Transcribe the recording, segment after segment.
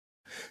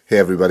Hey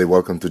everybody,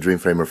 welcome to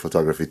Dreamframer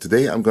Photography.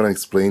 Today I'm going to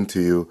explain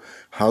to you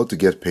how to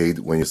get paid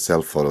when you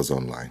sell photos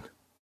online.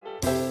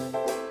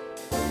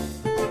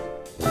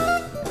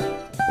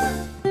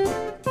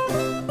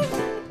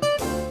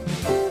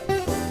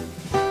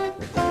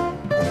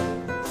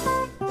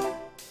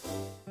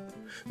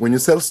 When you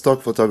sell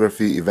stock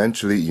photography,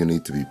 eventually you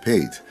need to be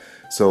paid.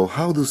 So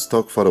how do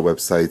stock photo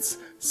websites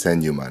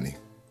send you money?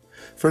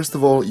 First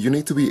of all, you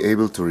need to be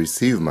able to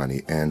receive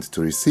money, and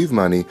to receive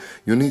money,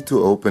 you need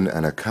to open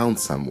an account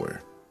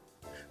somewhere.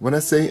 When I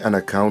say an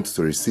account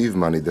to receive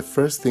money, the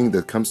first thing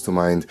that comes to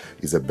mind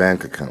is a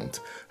bank account.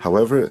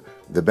 However,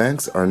 the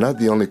banks are not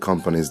the only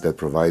companies that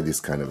provide this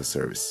kind of a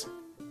service.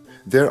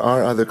 There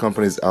are other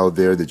companies out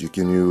there that you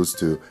can use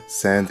to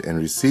send and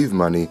receive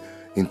money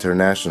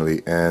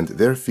internationally, and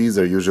their fees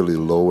are usually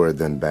lower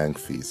than bank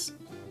fees.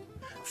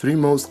 Three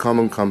most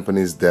common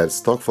companies that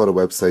stock photo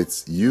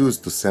websites use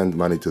to send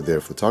money to their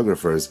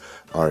photographers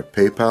are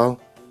PayPal,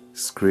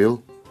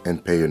 Skrill,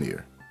 and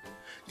Payoneer.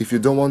 If you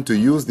don't want to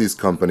use these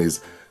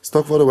companies,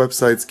 stock photo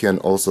websites can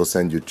also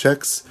send you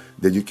checks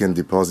that you can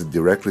deposit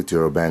directly to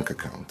your bank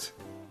account.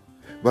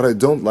 What I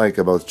don't like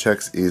about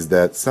checks is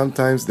that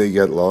sometimes they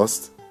get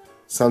lost,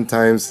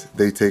 sometimes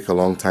they take a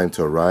long time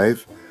to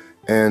arrive,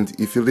 and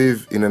if you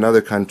live in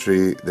another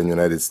country than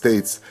United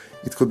States,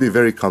 it could be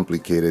very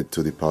complicated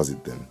to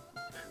deposit them.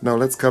 Now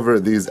let's cover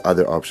these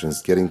other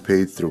options: getting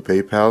paid through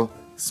PayPal,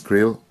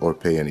 Skrill, or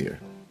Payoneer.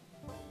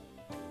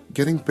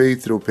 Getting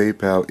paid through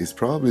PayPal is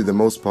probably the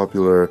most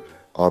popular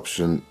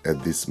option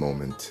at this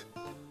moment.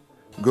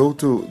 Go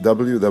to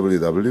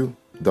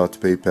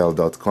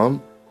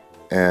www.paypal.com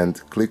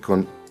and click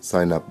on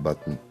Sign Up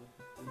button.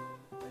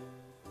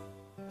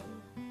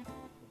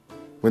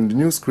 When the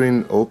new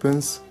screen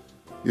opens,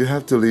 you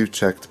have to leave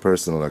checked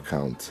personal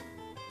account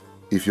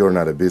if you're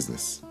not a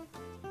business,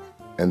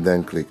 and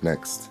then click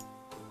Next.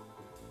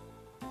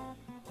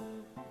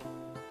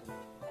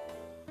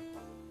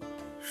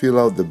 Fill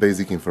out the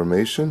basic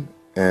information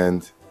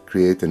and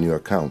create a new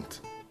account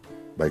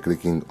by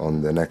clicking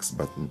on the Next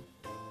button.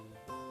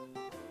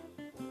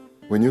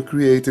 When you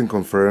create and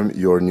confirm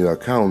your new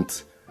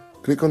account,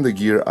 click on the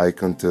gear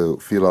icon to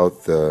fill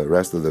out the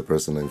rest of the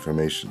personal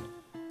information.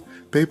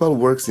 PayPal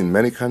works in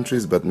many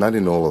countries but not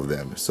in all of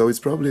them, so it's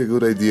probably a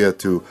good idea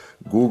to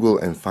Google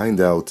and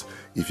find out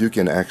if you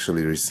can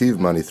actually receive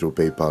money through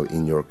PayPal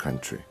in your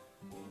country.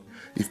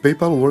 If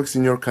PayPal works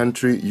in your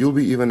country, you'll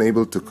be even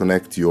able to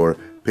connect your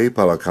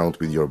PayPal account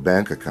with your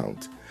bank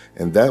account.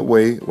 And that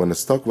way, when a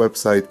stock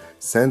website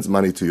sends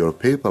money to your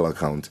PayPal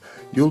account,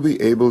 you'll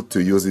be able to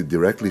use it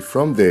directly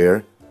from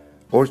there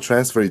or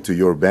transfer it to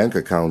your bank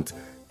account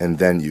and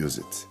then use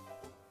it.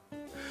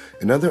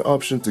 Another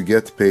option to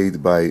get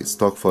paid by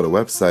stock photo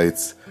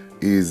websites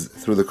is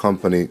through the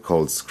company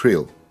called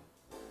Skrill.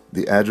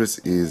 The address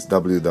is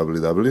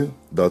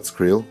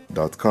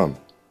www.skrill.com.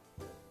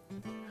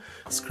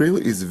 Skrill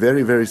is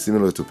very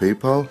similar to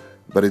PayPal,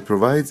 but it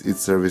provides its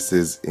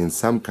services in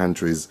some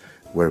countries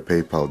where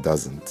PayPal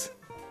doesn't.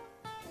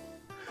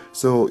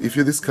 So if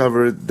you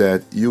discovered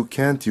that you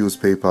can't use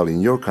PayPal in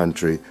your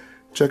country,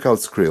 check out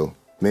Skrill.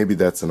 Maybe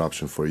that's an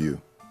option for you.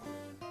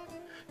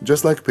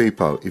 Just like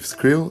PayPal, if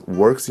Skrill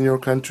works in your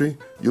country,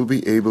 you'll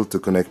be able to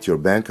connect your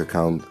bank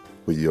account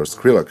with your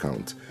Skrill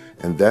account.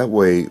 And that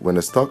way, when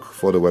a stock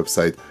photo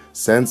website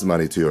sends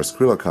money to your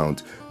Skrill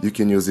account, you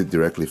can use it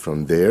directly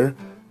from there,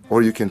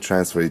 or you can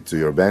transfer it to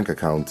your bank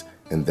account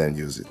and then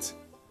use it.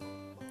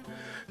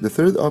 The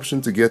third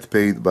option to get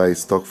paid by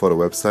stock photo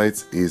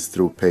websites is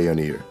through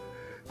Payoneer.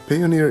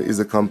 Payoneer is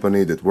a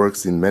company that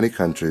works in many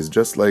countries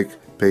just like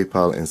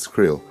PayPal and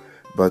Skrill,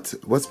 but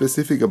what's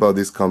specific about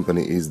this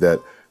company is that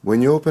when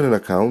you open an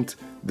account,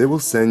 they will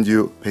send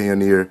you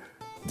Payoneer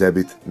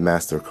Debit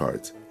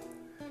MasterCard.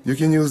 You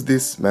can use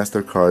this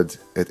MasterCard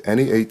at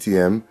any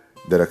ATM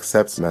that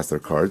accepts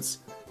MasterCards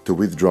to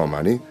withdraw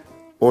money,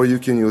 or you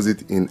can use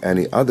it in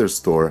any other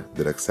store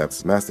that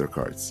accepts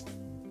MasterCards.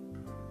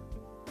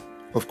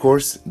 Of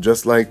course,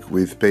 just like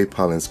with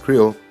PayPal and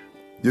Skrill,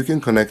 you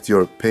can connect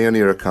your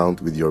Payoneer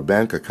account with your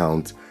bank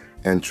account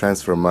and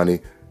transfer money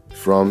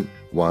from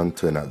one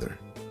to another.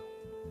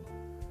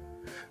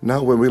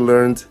 Now, when we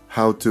learned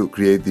how to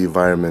create the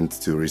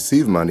environment to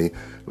receive money,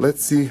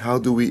 let's see how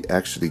do we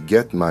actually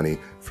get money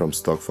from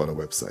stock photo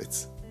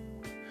websites.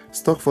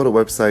 Stock photo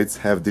websites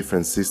have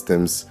different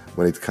systems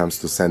when it comes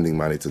to sending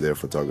money to their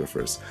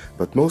photographers,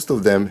 but most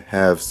of them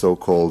have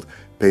so-called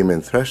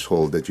payment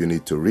threshold that you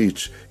need to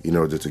reach in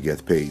order to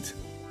get paid.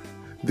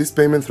 This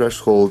payment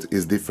threshold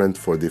is different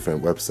for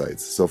different websites.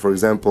 So for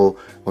example,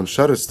 on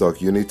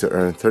Shutterstock you need to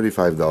earn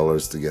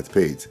 $35 to get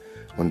paid.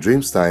 On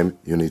Dreamtime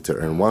you need to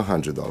earn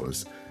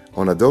 $100.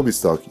 On Adobe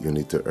Stock you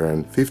need to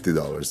earn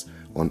 $50.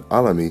 On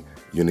Alamy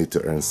you need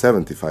to earn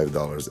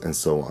 $75, and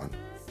so on.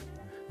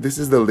 This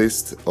is the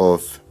list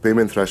of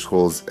payment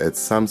thresholds at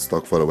some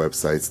stock photo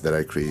websites that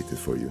I created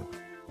for you.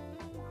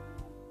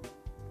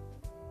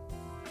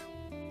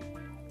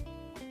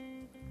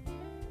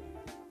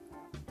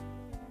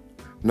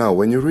 Now,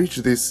 when you reach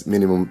this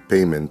minimum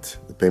payment,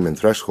 the payment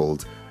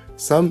threshold,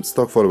 Some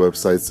stock photo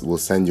websites will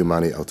send you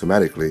money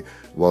automatically,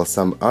 while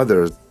some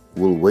others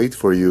will wait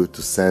for you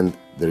to send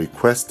the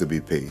request to be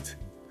paid.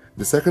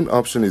 The second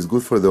option is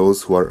good for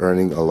those who are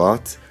earning a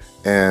lot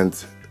and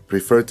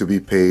prefer to be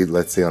paid,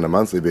 let's say, on a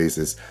monthly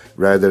basis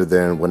rather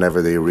than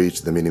whenever they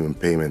reach the minimum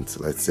payment,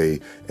 let's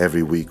say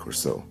every week or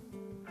so.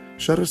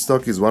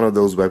 Shutterstock is one of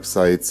those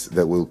websites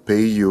that will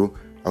pay you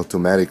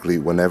automatically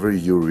whenever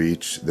you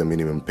reach the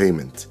minimum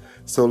payment.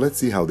 So let's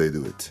see how they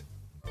do it.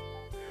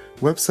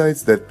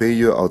 Websites that pay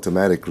you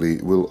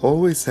automatically will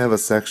always have a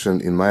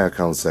section in My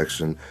Account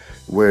section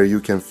where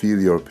you can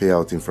fill your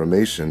payout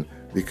information,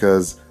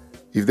 because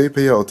if they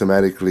pay you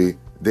automatically,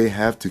 they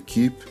have to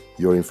keep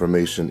your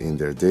information in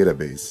their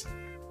database.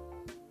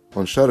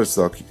 On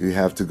Shutterstock, you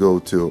have to go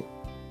to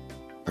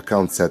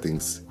Account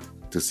Settings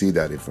to see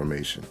that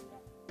information.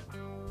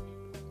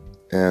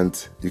 And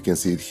you can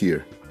see it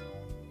here.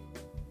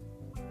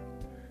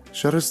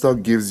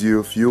 Shutterstock gives you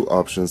a few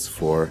options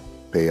for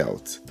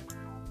payout: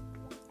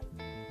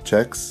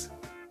 checks,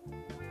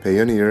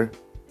 Payoneer,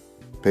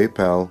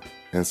 PayPal,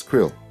 and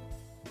Skrill.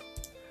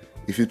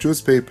 If you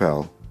choose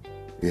PayPal,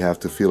 you have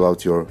to fill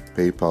out your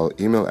PayPal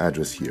email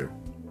address here.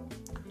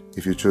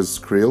 If you choose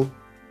Skrill,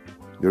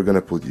 you're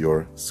gonna put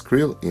your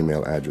Skrill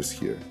email address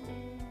here.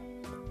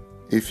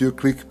 If you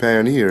click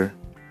Payoneer,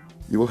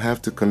 you will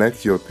have to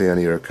connect your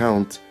Payoneer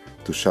account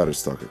to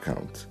Shutterstock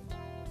account.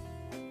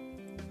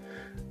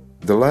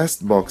 The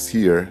last box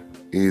here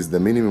is the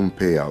minimum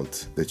payout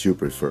that you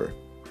prefer.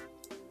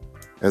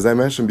 As I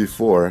mentioned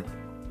before,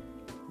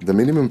 the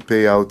minimum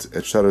payout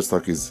at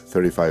Shutterstock is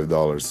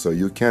 $35, so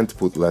you can't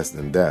put less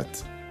than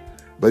that.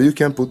 But you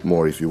can put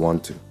more if you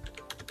want to.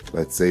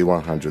 Let's say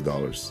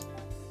 $100.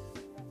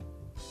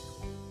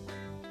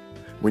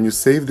 When you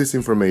save this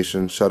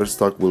information,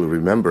 Shutterstock will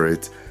remember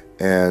it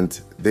and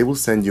they will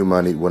send you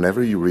money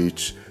whenever you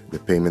reach the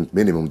payment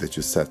minimum that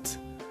you set.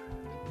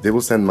 They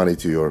will send money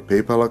to your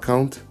PayPal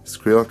account,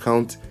 Skrill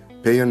account,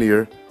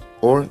 Payoneer,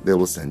 or they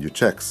will send you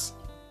checks.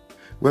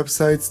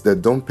 Websites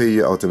that don't pay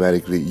you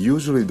automatically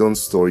usually don't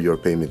store your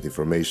payment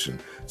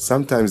information.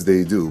 Sometimes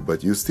they do,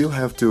 but you still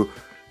have to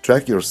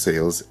track your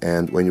sales,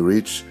 and when you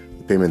reach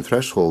the payment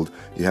threshold,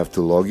 you have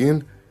to log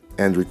in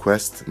and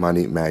request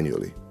money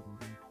manually.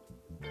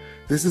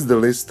 This is the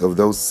list of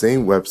those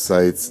same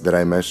websites that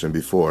I mentioned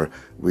before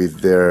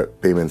with their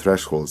payment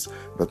thresholds,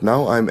 but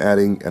now I'm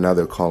adding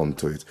another column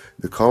to it,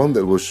 the column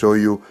that will show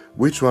you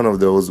which one of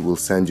those will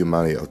send you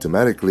money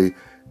automatically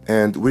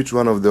and which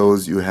one of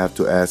those you have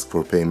to ask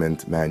for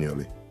payment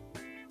manually.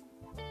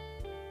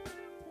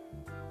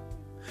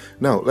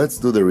 Now let's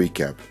do the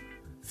recap.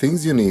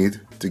 Things you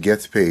need to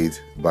get paid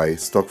by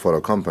stock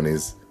photo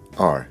companies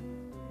are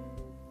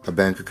a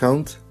bank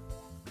account,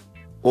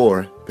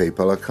 or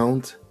PayPal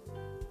account,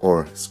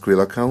 or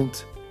Skrill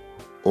account,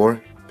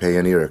 or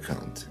Payoneer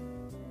account.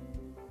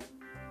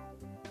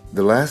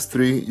 The last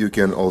three you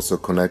can also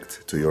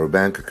connect to your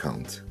bank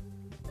account.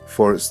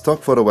 For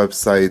stock photo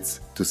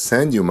websites to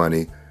send you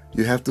money,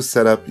 you have to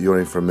set up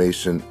your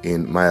information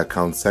in My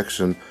Account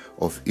section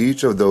of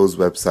each of those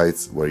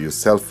websites where you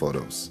sell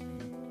photos.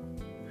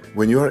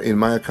 When you are in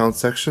My Account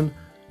section,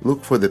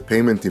 look for the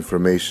payment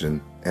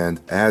information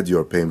and add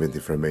your payment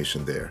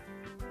information there.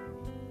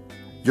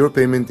 Your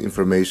payment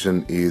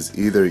information is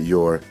either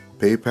your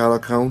PayPal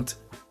account,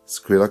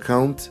 Skrill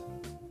account,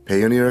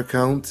 Payoneer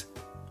account,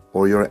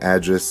 or your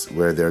address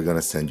where they're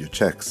gonna send you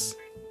checks.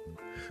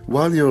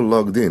 While you're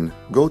logged in,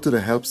 go to the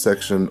Help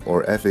section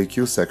or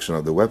FAQ section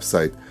of the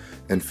website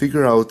and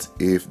figure out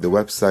if the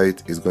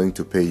website is going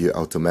to pay you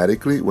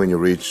automatically when you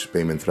reach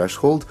payment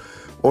threshold,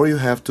 or you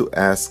have to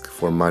ask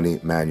for money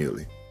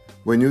manually.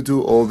 When you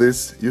do all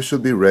this, you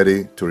should be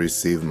ready to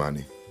receive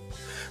money.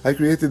 I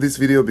created this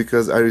video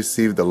because I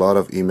received a lot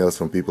of emails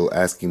from people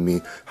asking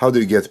me, how do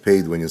you get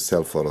paid when you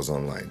sell photos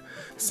online?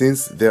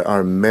 Since there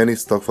are many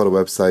stock photo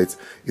websites,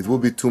 it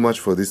would be too much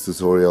for this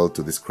tutorial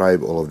to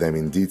describe all of them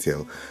in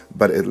detail,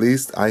 but at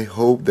least I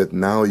hope that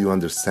now you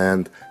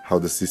understand how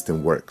the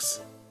system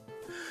works.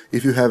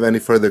 If you have any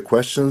further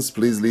questions,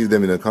 please leave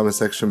them in the comment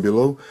section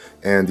below,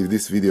 and if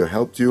this video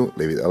helped you,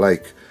 leave it a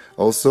like.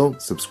 Also,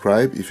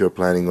 subscribe if you're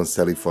planning on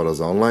selling photos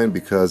online,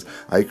 because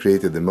I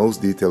created the most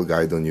detailed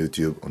guide on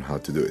YouTube on how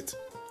to do it.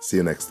 See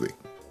you next week.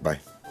 Bye.